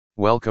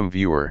Welcome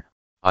viewer,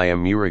 I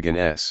am Murugan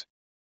S.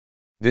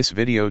 This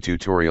video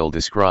tutorial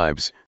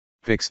describes,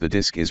 fix the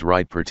disk is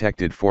write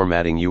protected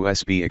formatting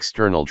USB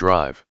external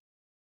drive.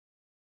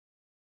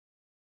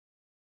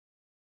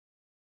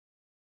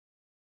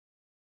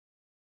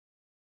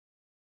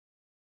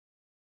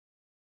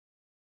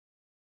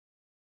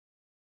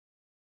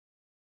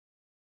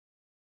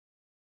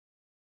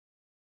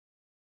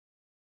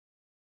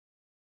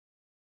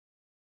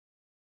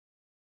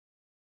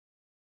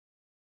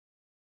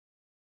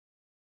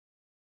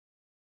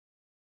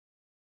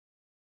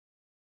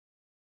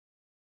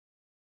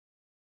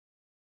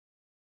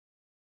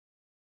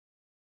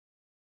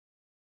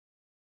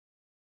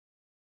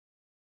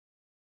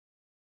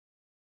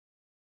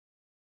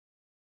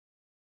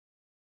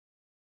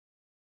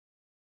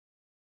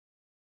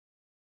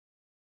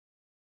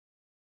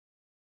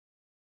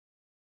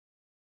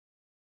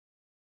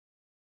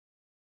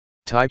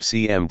 Type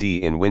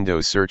CMD in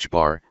Windows search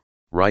bar,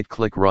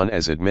 right-click Run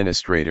as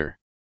administrator.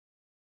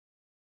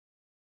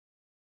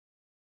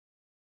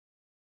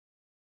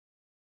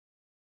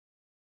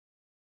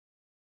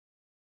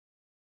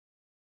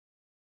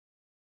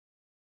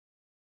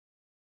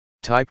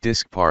 Type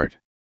Diskpart.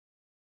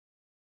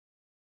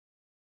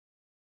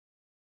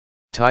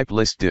 Type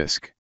list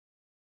disk.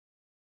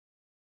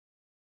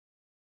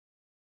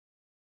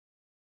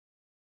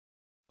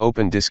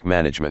 Open disk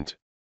management.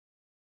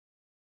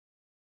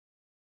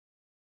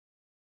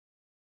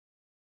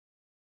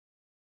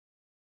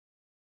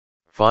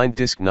 Find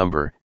disk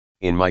number,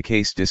 in my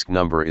case disk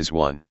number is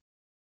 1.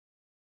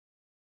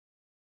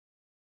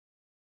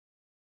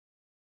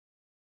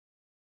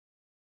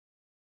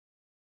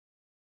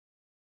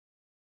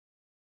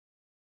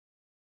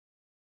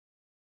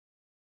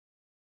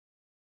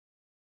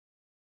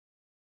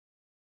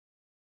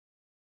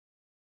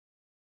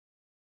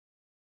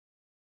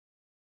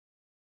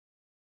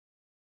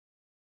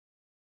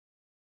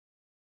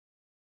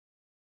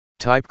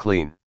 Type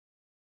clean.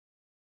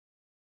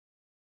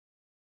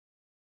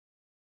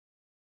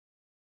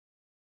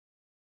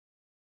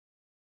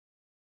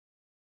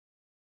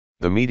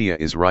 The media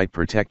is write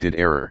protected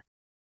error.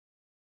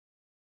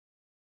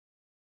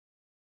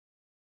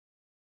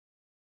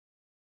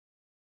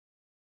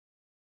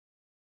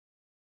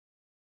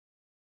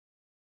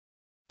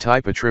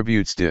 Type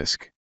attributes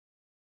disk.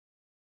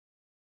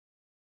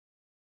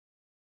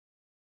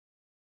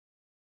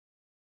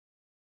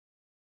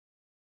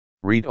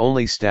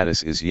 Read-only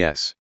status is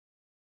yes.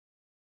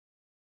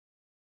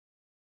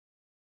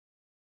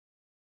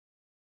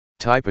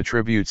 Type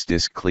attributes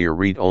disk clear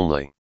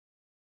read-only.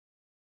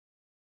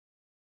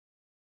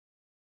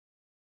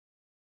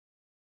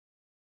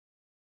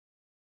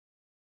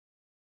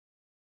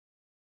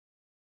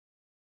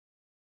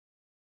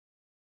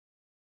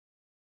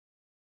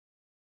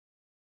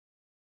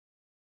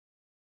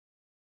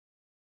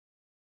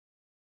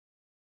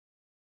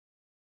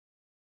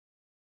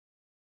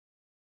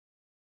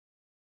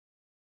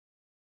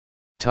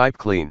 Type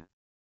clean.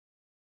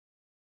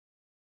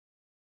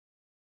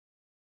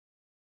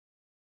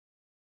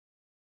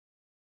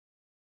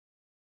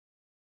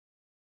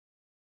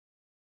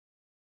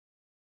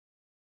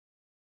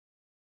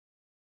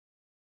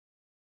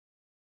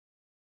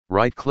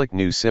 Right-click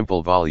New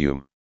Simple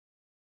Volume.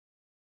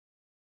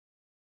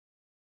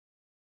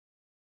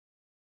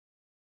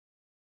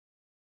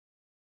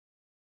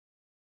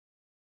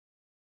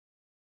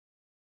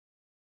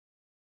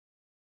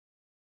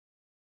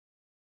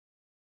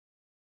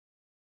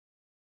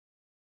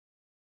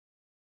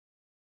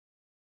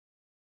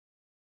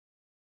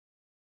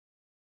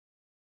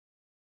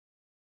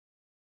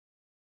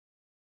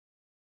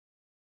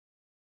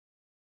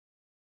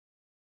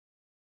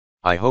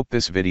 I hope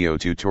this video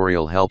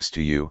tutorial helps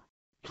to you.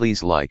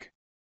 Please like,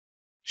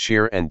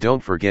 share and don't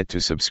forget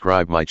to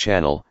subscribe my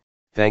channel.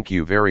 Thank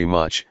you very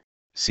much.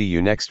 See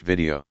you next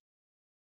video.